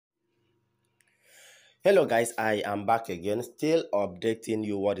Hello guys, I am back again, still updating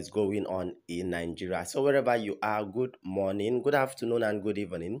you what is going on in Nigeria. So wherever you are, good morning, good afternoon, and good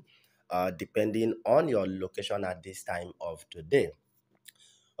evening, depending on your location at this time of today.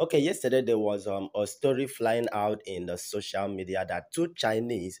 Okay, yesterday there was a story flying out in the social media that two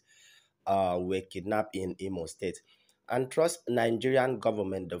Chinese were kidnapped in Imo State. And trust Nigerian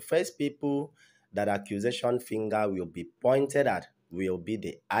government, the first people that accusation finger will be pointed at will be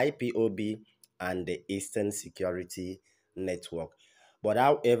the IPOB and the Eastern Security Network. But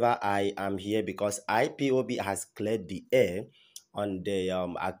however, I am here because IPOB has cleared the air on the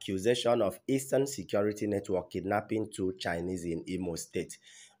accusation of Eastern Security Network kidnapping two Chinese in Imo State.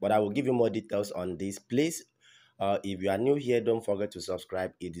 But I will give you more details on this. Please, if you are new here, don't forget to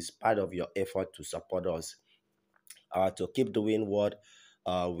subscribe. It is part of your effort to support us to keep doing what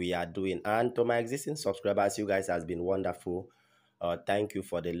we are doing. And to my existing subscribers, you guys has been wonderful. Thank you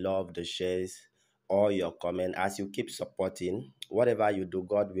for the love, the shares, all your comment. As you keep supporting, whatever you do,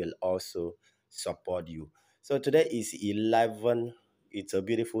 God will also support you. So today is 11. It's a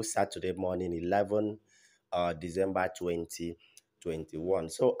beautiful Saturday morning, 11 December 2021.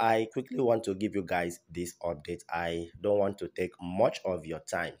 So I quickly want to give you guys this update. I don't want to take much of your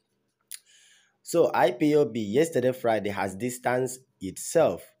time. So IPOB yesterday Friday has distanced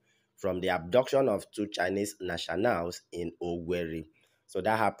itself from the abduction of two Chinese nationals in Owerri. So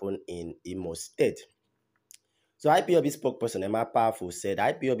that happened in Imo State. So IPOB spokesperson Emma Powerful said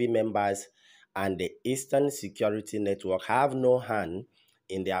IPOB members and the Eastern Security Network have no hand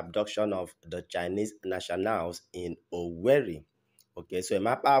in the abduction of the Chinese nationals in Owerri. Okay, so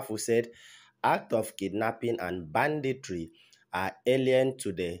Emma Powerful said acts of kidnapping and banditry are alien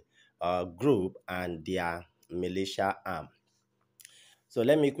to the group and their militia arm. So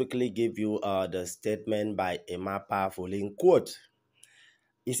let me quickly give you the statement by Emma Powerful in quote.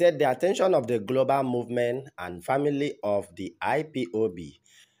 He said the attention of the global movement and family of the IPOB,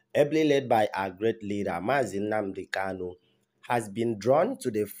 ably led by our great leader Mazi Nnamdi Kanu, has been drawn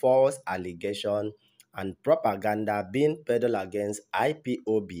to the false allegation and propaganda being peddled against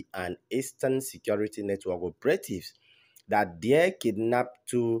IPOB and Eastern Security Network operatives that they kidnapped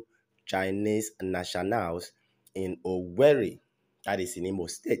two Chinese nationals in Owerri, that is in Imo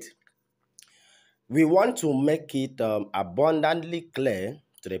State. We want to make it abundantly clear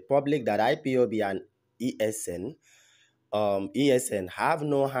to the public that IPOB and ESN have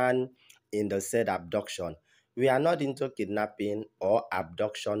no hand in the said abduction. We are not into kidnapping or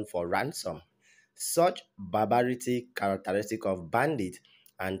abduction for ransom. Such barbarity characteristic of bandits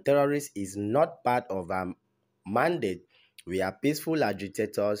and terrorists is not part of our mandate. We are peaceful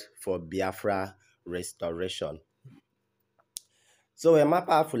agitators for Biafra restoration. So Emma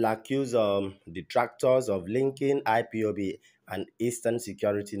Powerful accused detractors of linking IPOB and Eastern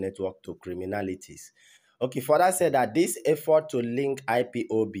Security Network to criminalities. Okay, further said that this effort to link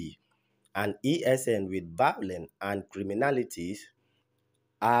IPOB and ESN with violence and criminalities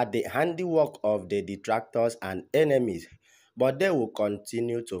are the handiwork of the detractors and enemies, but they will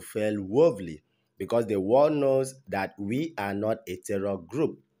continue to fail woefully because the world knows that we are not a terror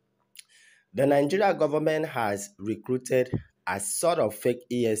group. The Nigeria government has recruited a sort of fake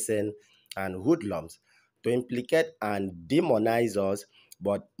ESN and hoodlums to implicate and demonize us,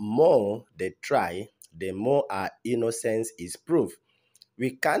 but more they try, the more our innocence is proved.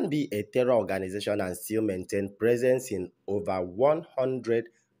 We can't be a terror organization and still maintain presence in over 100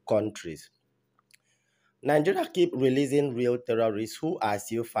 countries. Nigeria keep releasing real terrorists who are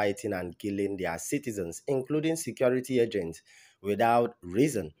still fighting and killing their citizens, including security agents, without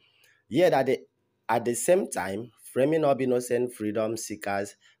reason. Yet at the same time, framing up innocent freedom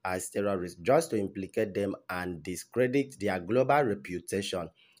seekers as terrorists just to implicate them and discredit their global reputation,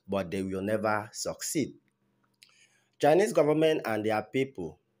 but they will never succeed. Chinese government and their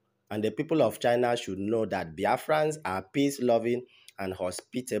people and the people of China should know that Biafrans are peace-loving and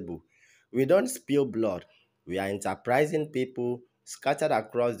hospitable. We don't spill blood. We are enterprising people scattered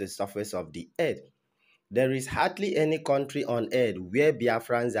across the surface of the earth. There is hardly any country on earth where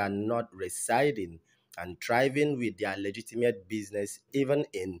Biafrans are not residing and thriving with their legitimate business, even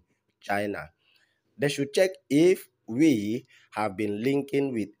in China. They should check if we have been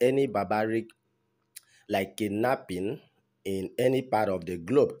linking with any barbaric like kidnapping in any part of the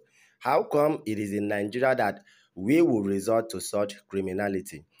globe. How come it is in Nigeria that we will resort to such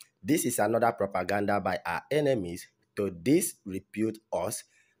criminality? This is another propaganda by our enemies to disrepute us,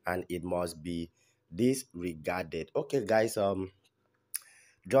 and it must be disregarded. Okay, guys,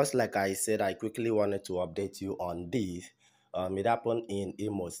 just like I said, I quickly wanted to update you on this. It happened in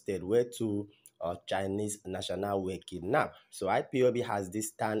Imo State where two Chinese nationals were kidnapped. So IPOB has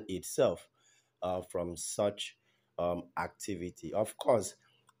distanced itself from such activity. Of course,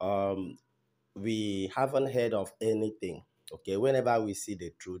 we haven't heard of anything. Okay, whenever we see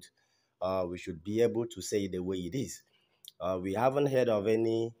the truth, we should be able to say it the way it is. We haven't heard of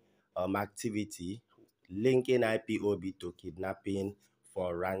any activity linking IPOB to kidnapping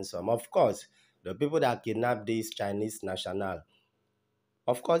for ransom. Of course, the people that kidnap this Chinese national,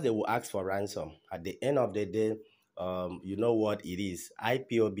 of course, they will ask for ransom. At the end of the day, you know what it is.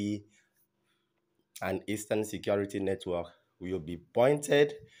 IPOB and Eastern Security Network will be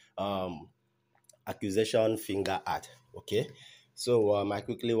pointed accusation finger at. Okay, so I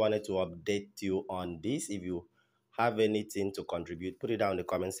quickly wanted to update you on this. If you have anything to contribute, put it down in the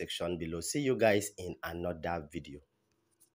comment section below. See you guys in another video.